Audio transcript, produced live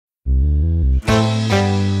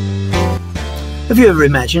Have you ever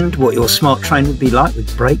imagined what your smart train would be like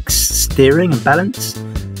with brakes, steering and balance?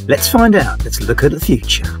 Let's find out. Let's look at the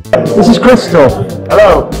future. This is Christoph.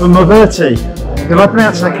 Hello. From Muoverti. Did I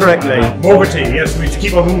pronounce that correctly? Muoverti, yes, we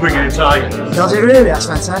keep on moving in Italian. Does it really? That's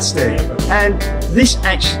fantastic. And this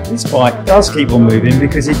bike does keep on moving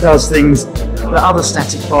because it does things that other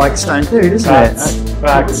static bikes don't do, doesn't it?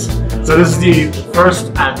 Facts. So this is the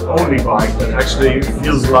first and only bike that actually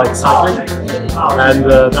feels like cycling, and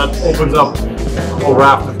that opens up a whole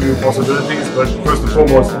raft of new possibilities. But first and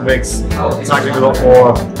foremost, it makes cycling a lot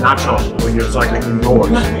more natural when you're cycling indoors.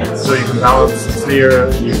 So you can balance, steer,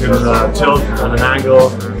 you can tilt at an angle,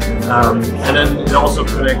 and then it also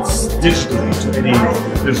connects digitally to any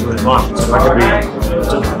digital environment. So that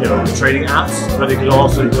could be trading apps, but you can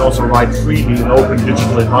also ride freely in open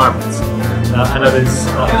digital environments. And that is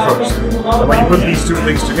first. And when you put these two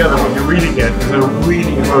things together, what you really get is a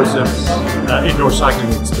really immersive indoor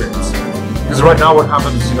cycling experience. Because right now what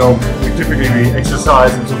happens, we typically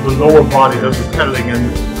exercise and sort of the lower body does the pedaling,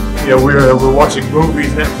 and we're watching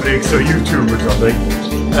movies, Netflix or YouTube or something.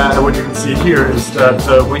 And what you can see here is that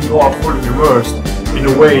when you are fully immersed, in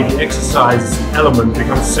a way the exercise element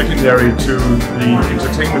becomes secondary to the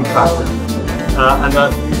entertainment factor. And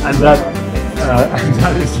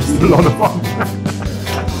that is just a lot of fun.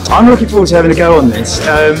 I'm looking forward to having a go on this.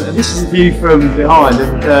 This is a view from behind,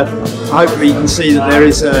 and hopefully you can see that there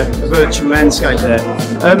is a virtual landscape there.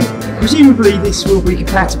 Presumably this will be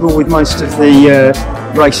compatible with most of the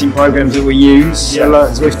racing programs that we use,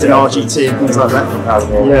 like Zwift and RGT and things like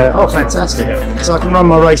that. Yeah. Oh, fantastic! So I can run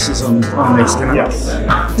my races on this, can I? Yes.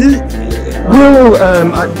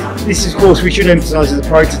 This, of course, we should emphasise as a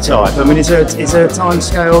prototype. I mean, is there a time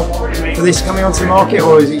scale for this coming onto the market,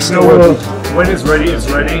 or is it still working? When it's ready, it's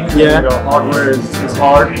ready. Yeah. Hardware is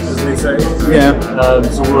hard, as they say. Yeah.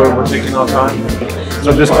 So we're taking our time.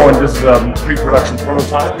 So at this point, this is a pre-production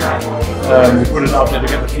prototype. We put it out there to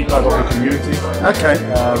get the feedback of the community. Okay.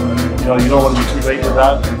 You don't want to be too late with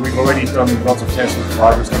that. And we've already done lots of tests with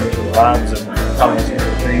drivers coming to the labs and telling us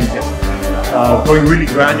things. Going really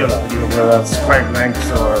granular, whether that's crank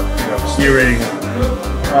lengths or steering.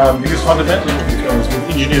 Because fundamentally, we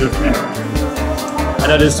engineer the freedom. And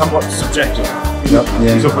that is somewhat subjective.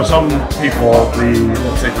 So for some people,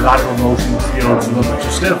 let's say the lateral motion feels a little bit too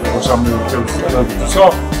stiff, or some it feels a little bit too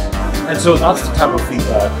soft. And so that's the type of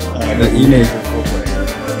feedback that you need.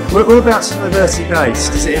 Whereabouts is Muoverti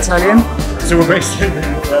based? Is it Italian? So we're based in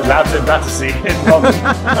labs in Battersea in London.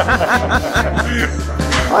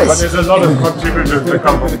 But there's a lot of contributors to the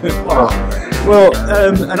company. Well,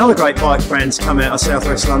 another great bike brand's come out of South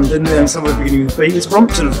West London, somewhere beginning with B. It's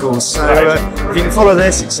Brompton, of course. So if you can follow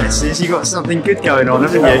their successes, you've got something good going on,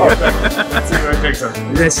 haven't you? Let's see where it takes us.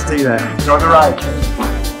 Let's do that. Enjoy the ride.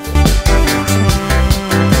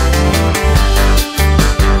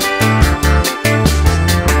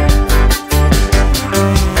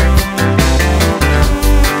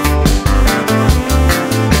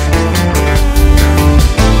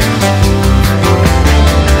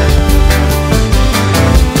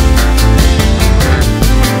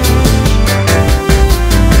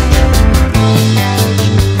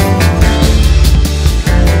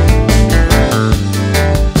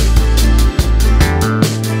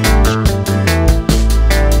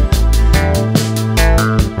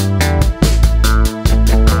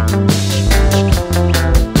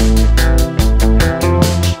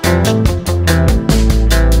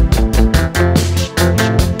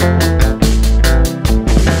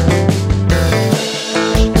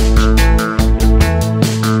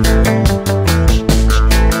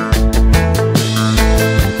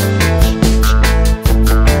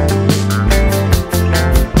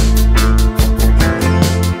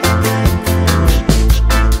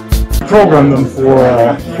 Program them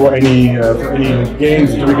for any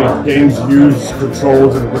games. Games use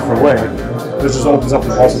controls in a different way. This just opens up the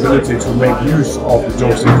possibility to make use of the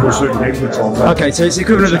joystick for certain game controls. Okay, so it's the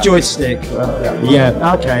equivalent of a joystick.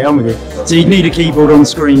 Yeah. Okay, I'm with you. So you'd need a keyboard on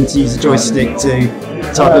screen to use a joystick to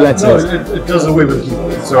type the letters. No, it does away with a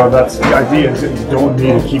keyboard. So that's the idea, is that you don't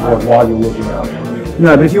need a keyboard while you're looking at it.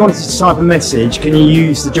 No, but if you wanted to type a message, can you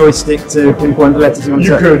use the joystick to pinpoint the letters you want to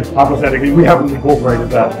type? You could, hypothetically. We haven't incorporated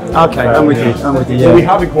that. Okay, I'm with you. I'm with you. Yeah. What we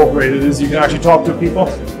have incorporated is you can actually talk to people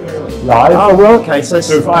live. Oh well, okay. So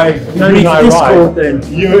if I Discord then.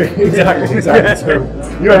 You exactly. So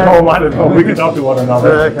you at home, I at home. We can talk to one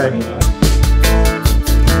another. Okay.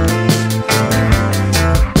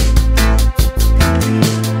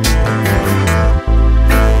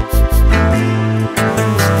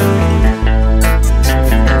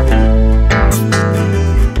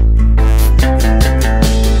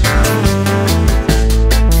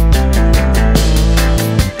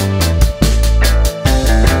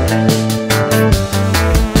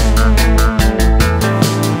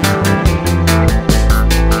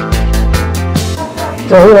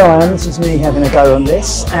 So here I am, this is me having a go on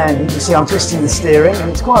this, and you can see I'm twisting the steering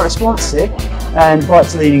and it's quite responsive and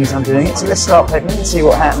bike's leaning as I'm doing it. So let's start pedaling and see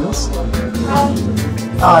what happens.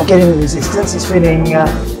 Getting the resistance, it's feeling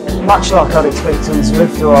much like I'd expect on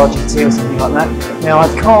Zwift or RGT or something like that. Now I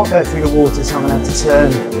can't go through the water, so I'm going to have to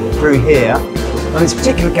turn through here. On this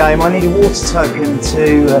particular game I need a water token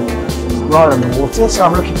to ride on the water, so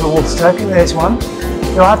I'm looking for a water token. There's one.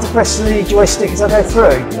 Do I have to press the joystick as I go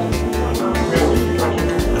through?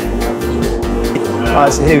 Right,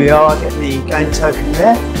 so here we are, I get the game token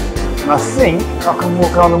there, and I think I can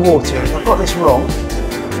walk on the water. If I've got this wrong,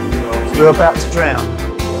 we're about to drown.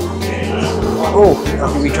 Oh, I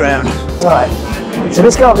think we drowned. Right, so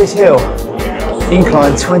let's go up this hill.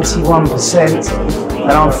 Incline 21%,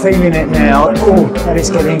 and I'm feeling it now. Oh, that is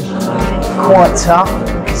getting quite tough.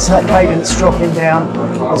 You can see cadence dropping down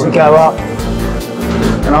as we go up.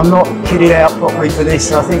 And I'm not kitted out properly for this,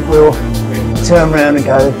 so I think we'll turn around and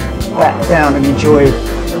go back down and enjoy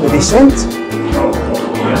the descent.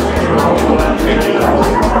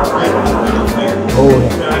 Oh,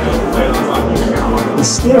 the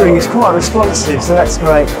steering is quite responsive, so that's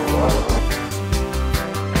great.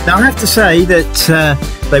 Now I have to say that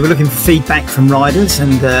they were looking for feedback from riders,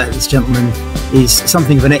 and this gentleman is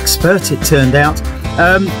something of an expert, it turned out.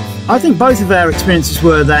 I think both of our experiences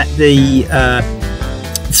were that the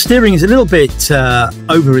steering is a little bit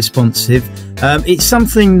over responsive. It's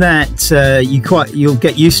something that you'll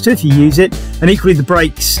get used to if you use it, and equally the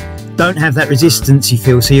brakes don't have that resistance you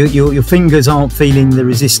feel, so your fingers aren't feeling the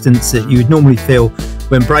resistance that you would normally feel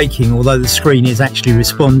when braking, although the screen is actually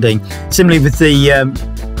responding. Similarly with the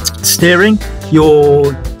steering,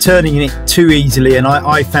 you're turning it too easily, and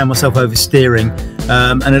I found myself oversteering,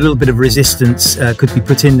 and a little bit of resistance could be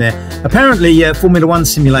put in there. Apparently Formula 1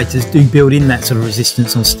 simulators do build in that sort of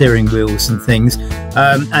resistance on steering wheels and things,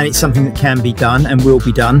 and it's something that can be done and will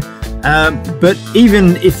be done, but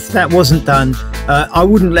even if that wasn't done, I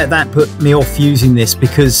wouldn't let that put me off using this,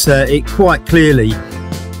 because it quite clearly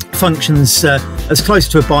functions as close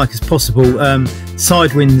to a bike as possible.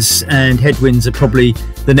 Side winds and headwinds are probably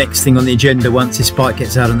the next thing on the agenda once this bike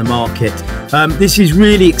gets out on the market. This is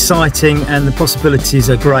really exciting and the possibilities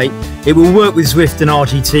are great. It will work with Zwift and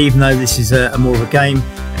RGT, even though this is a more of a game.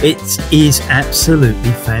 It is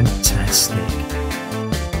absolutely fantastic.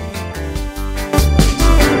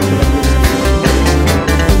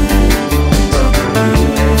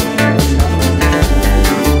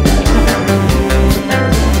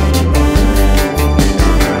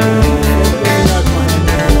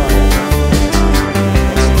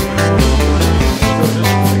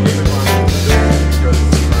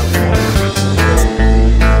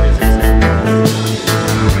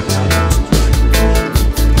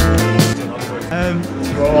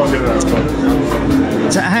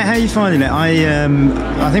 So how are you finding it? I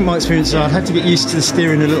think my experience is I'd have to get used to the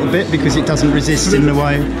steering a little bit because it doesn't resist in the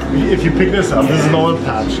way. If you pick this up, this is an oil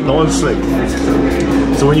patch, an oil slick.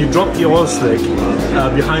 So when you drop the oil slick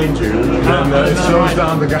behind you, then it slows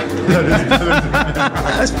down the guy.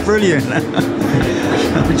 That's brilliant.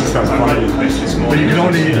 Which is kind of funny. But you can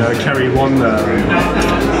only carry one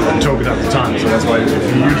token at a time, so that's why if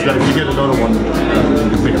you use that, if you get another one, you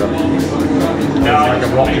can pick it up. It's like a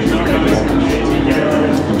rocket.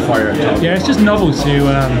 Fire. Yeah, it's just novel to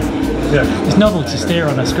it's novel to steer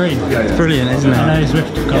on a screen. It's brilliant, isn't it? I know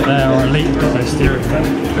Zwift have got there, or Elite have got their steering.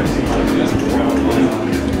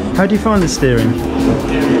 How do you find the steering?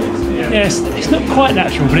 Yeah, it's not quite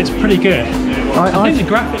natural, but it's pretty good. I think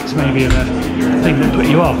the graphics maybe are the thing that put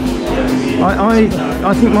you off.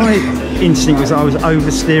 I think my instinct was I was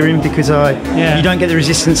oversteering because you don't get the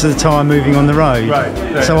resistance of the tyre moving on the road.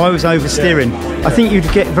 Right. So I was oversteering. I think you'd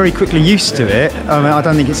get very quickly used to it. I mean, I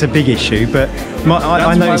don't think it's a big issue, but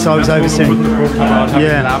I noticed I was oversteering.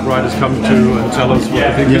 Yeah. Lab riders come to and tell us what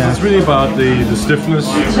they think. Because it's really about the stiffness.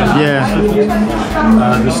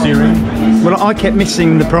 The steering. Well, I kept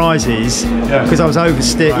missing the prizes because I was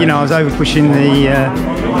oversteer. You know, I was over pushing the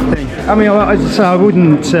thing. I mean, I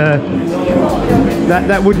wouldn't.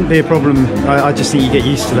 That wouldn't be a problem. I just think you get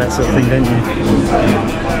used to that sort of thing, don't you?